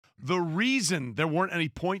The reason there weren't any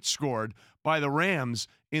points scored by the Rams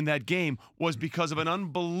in that game was because of an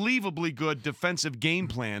unbelievably good defensive game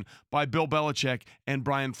plan by Bill Belichick and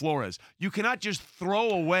Brian Flores. You cannot just throw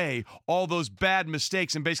away all those bad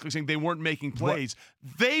mistakes and basically saying they weren't making plays.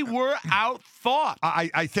 They were outthought.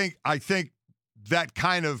 I think that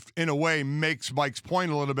kind of, in a way, makes Mike's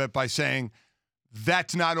point a little bit by saying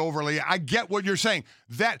that's not overly. I get what you're saying.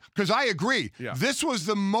 Because I agree. Yeah. This was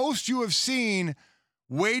the most you have seen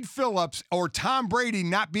Wade Phillips or Tom Brady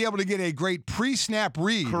not be able to get a great pre-snap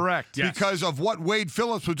read. Correct. Yes. Because of what Wade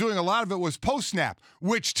Phillips was doing. A lot of it was post-snap,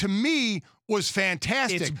 which to me was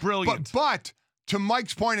fantastic. It's brilliant. But to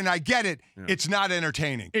Mike's point, and I get it, it's not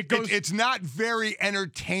entertaining. It's not very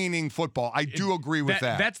entertaining football. I do agree with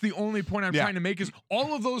that. That's the only point I'm trying to make is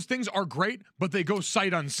all of those things are great, but they go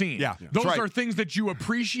sight unseen. Yeah. Those are things that you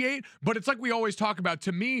appreciate, but it's like we always talk about.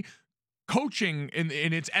 To me, coaching in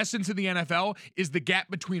its essence of the NFL is the gap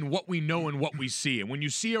between what we know and what we see. And when you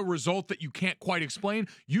see a result that you can't quite explain,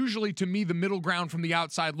 usually to me, the middle ground from the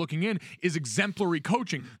outside looking in is exemplary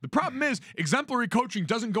coaching. The problem is exemplary coaching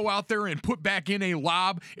doesn't go out there and put back in a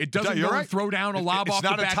lob. It doesn't go and throw down a lob off the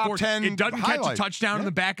backboard. It doesn't catch a touchdown in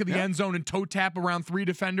the back of the end zone and toe tap around 3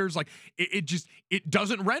 defenders. Like it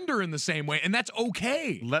doesn't render in the same way. And that's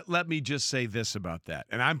okay. Let me just say this about that.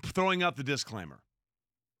 And I'm throwing out the disclaimer.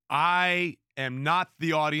 I am not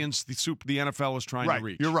the audience the NFL is trying to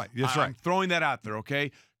reach. You're right. That's right. I'm throwing that out there,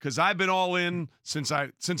 okay? Because I've been all in since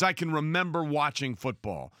I can remember watching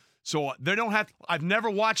football. So they don't have. I've never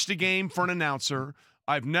watched a game for an announcer.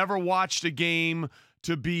 I've never watched a game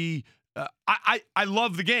to be. I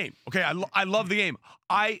love the game. Okay, I love the game.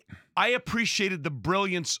 I appreciated the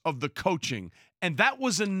brilliance of the coaching, and that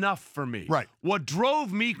was enough for me. Right. What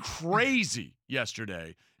drove me crazy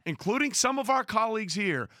yesterday, including some of our colleagues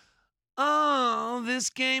here. Oh, this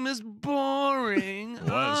game is boring.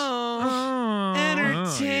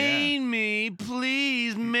 Entertain me.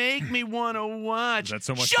 Please make me want to watch. Is that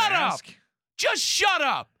so much Shut to up. ask? Just shut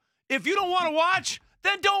up. If you don't want to watch,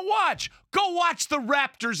 then don't watch. Go watch the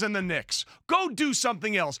Raptors and the Knicks. Go do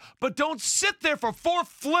something else. But don't sit there for 4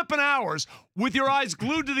 flipping hours with your eyes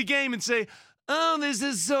glued to the game and say, oh, this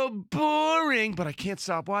is so boring, but I can't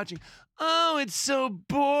stop watching. Oh, it's so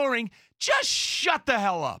boring. Just shut the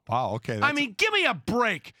hell up. Wow, okay. I mean, give me a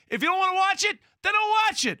break. If you don't want to watch it, then don't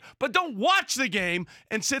watch it. But don't watch the game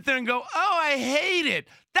and sit there and go, oh, I hate it.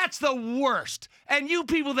 That's the worst. And you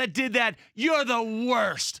people that did that, you're the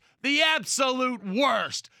worst. The absolute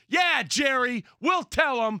worst. Yeah, Jerry, we'll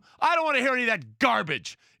tell them. I don't want to hear any of that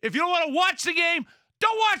garbage. If you don't want to watch the game,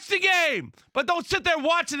 don't watch the game. But don't sit there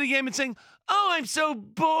watching the game and saying, oh, I'm so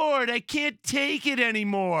bored. I can't take it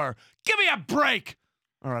anymore. Give me a break.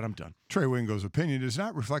 All right, I'm done. Trey Wingo's opinion does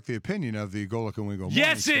not reflect the opinion of the Golic and Wingo.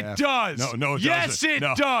 Yes, it does. No, it doesn't. Yes, it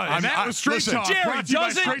does. And that was Straight Talk. Jerry,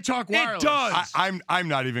 does it? Straight Talk Wireless. It does. I'm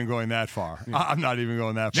not even going that far. I'm not even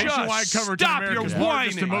going that far. Nationwide coverage stop of America's your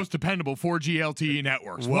largest and whining. most dependable 4G LTE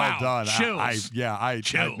networks. Well wow. done. Chills.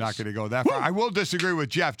 I'm not going to go that far. I will disagree with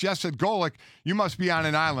Jeff. Jeff said, Golic, you must be on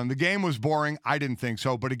an island. The game was boring. I didn't think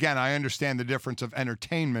so. But again, I understand the difference of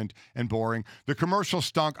entertainment and boring. The commercial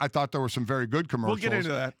stunk. I thought there were some very good commercials. We'll get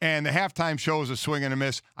into that. And the halftime show was a swing and a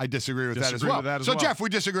miss. I disagree with that as well. So, Jeff, we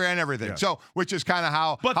disagree on everything. Yeah. So, which is kind of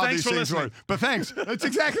how thanks these for things listening. work. But thanks. That's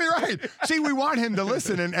exactly right. See, we want him to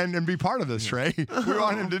listen and be part of this, Trey. We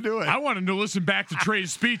want him to do it. I want him to listen back to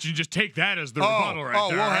Trey's speech and just take that as the rebuttal right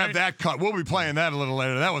there. We'll have that cut. We'll be playing that a little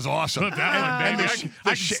later. That was awesome. Flip that one, baby. I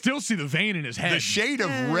can still see the vein in his head. The shade of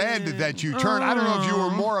red that you turned. I don't know if you were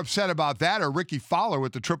more upset about that or Ricky Fowler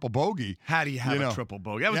with the triple bogey. How do you have a triple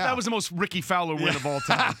bogey? That was the most Ricky Fowler win of all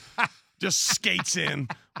time. Just skates in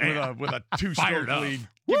with a 2-stroke lead.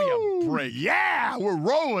 Give me a break. Yeah, we're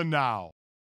rolling now.